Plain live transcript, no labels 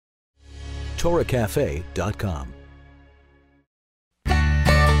TorahCafe.com.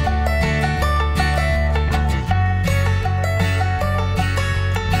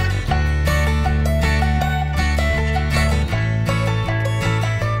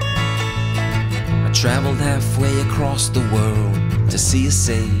 Traveled halfway across the world to see a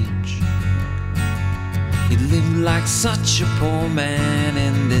sage. He lived like such a poor man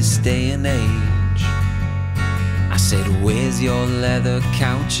in this day and age. I said, where's your leather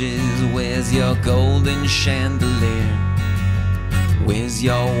couches? Where's your golden chandelier? Where's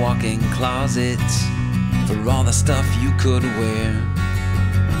your walk-in closet for all the stuff you could wear?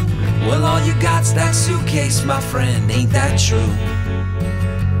 Well, all you got's that suitcase, my friend, ain't that true?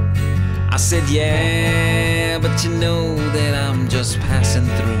 I said, yeah, but you know that I'm just passing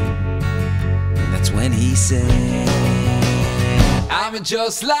through. And that's when he said, I'm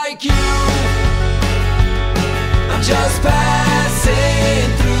just like you. I'm just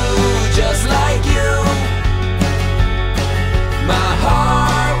passing through, just like you. My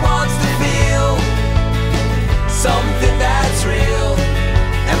heart wants to feel something that's real,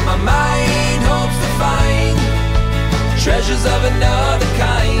 and my mind hopes to find treasures of another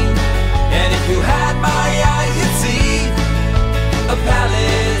kind. And if you had my eyes, you'd see a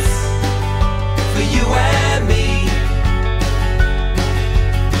palace for you and me.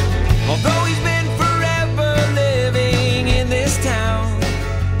 Although he's been forever living in this town,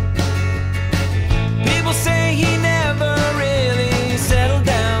 people say he never really settled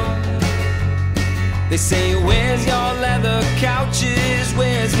down. They say, where's your leather couches?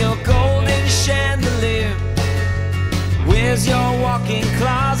 Where's your golden chandelier? Where's your walk-in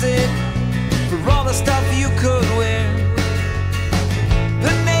closet for all the stuff you could wear?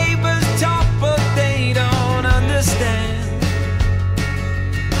 The neighbors talk, but they don't understand.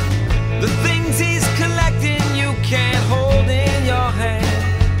 The things he's collecting you can't hold in your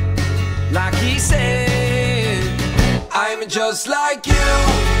hand. Like he said, I'm just like you.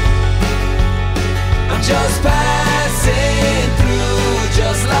 I'm just passing through,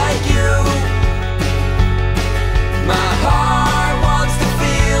 just like you. My heart wants to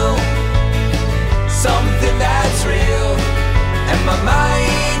feel something that's real, and my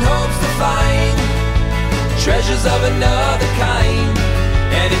mind hopes to find treasures of another kind.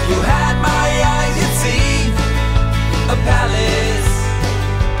 And if you had my eyes, you'd see a palace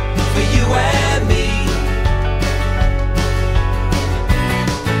for you and me.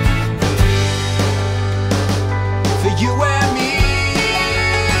 For you and me.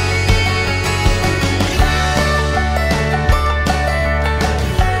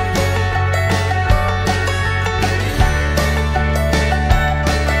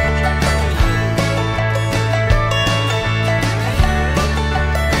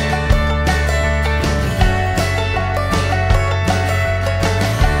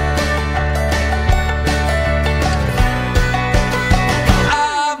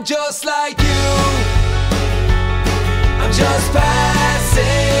 Just like you, I'm just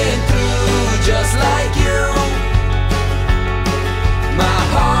passing through, just like you. My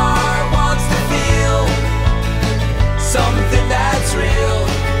heart wants to feel something that's real,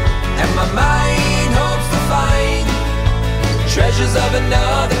 and my mind hopes to find treasures of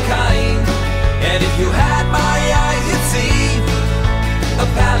another kind. And if you had my eyes, you'd see a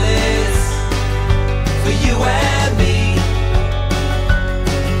palace for you and me.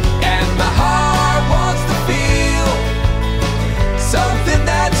 My heart wants to feel something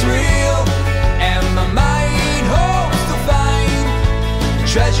that's real, and my mind hopes to find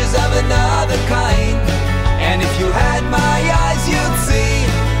treasures of another kind. And if you had my eyes, you'd see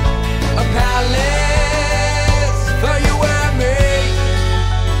a palace for you and me.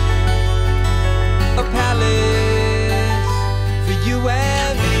 A palace for you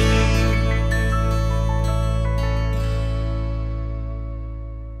and me.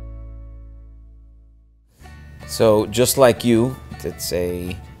 So, just like you, it's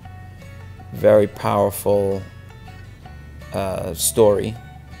a very powerful story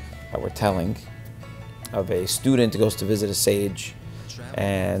that we're telling of a student who goes to visit a sage,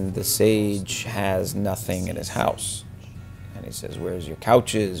 and the sage has nothing in his house. And he says, where's your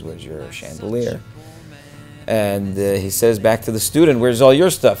couches? Where's your chandelier? And he says back to the student, where's all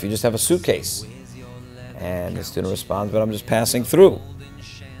your stuff? You just have a suitcase. And the student responds, but I'm just passing through.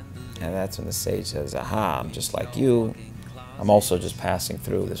 And that's when the sage says, aha, I'm just like you. I'm also just passing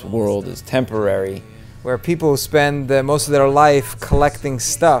through. This world is temporary. Where people spend most of their life collecting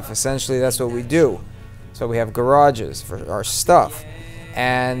stuff. Essentially, that's what we do. So we have garages for our stuff.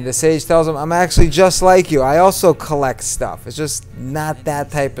 And the sage tells them, I'm actually just like you. I also collect stuff. It's just not that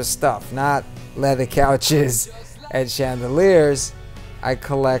type of stuff. Not leather couches and chandeliers. I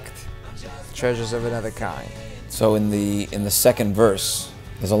collect Treasures of another kind. So in the second verse,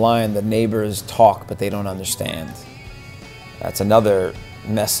 there's a line: the neighbors talk, but they don't understand. That's another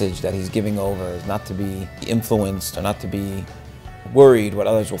message that he's giving over, is not to be influenced or not to be worried what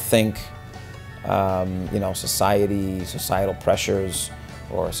others will think. You know, societal pressures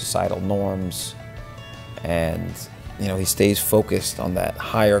or societal norms. And, you know, he stays focused on that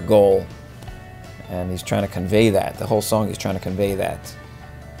higher goal. And he's trying to convey that. The whole song, he's trying to convey that.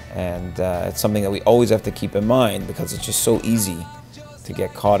 And it's something that we always have to keep in mind, because it's just so easy to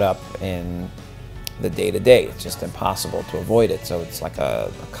get caught up in the day-to-day. It's just impossible to avoid it. So it's like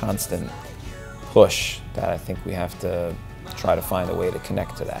a constant push that I think we have to try to find a way to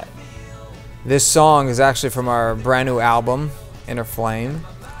connect to that. This song is actually from our brand new album, Inner Flame.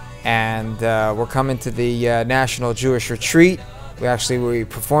 And we're coming to the National Jewish Retreat. We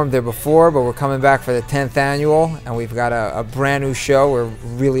performed there before, but we're coming back for the 10th annual, and we've got a brand new show. We're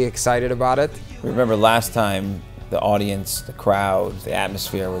really excited about it. Remember last time, the audience, the crowd, the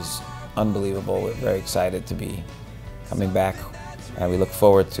atmosphere was unbelievable. We're very excited to be coming back, and we look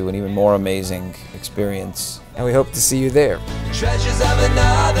forward to an even more amazing experience. And we hope to see you there. Treasures of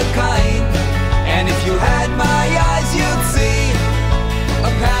another kind, and if you had my eyes, you'd see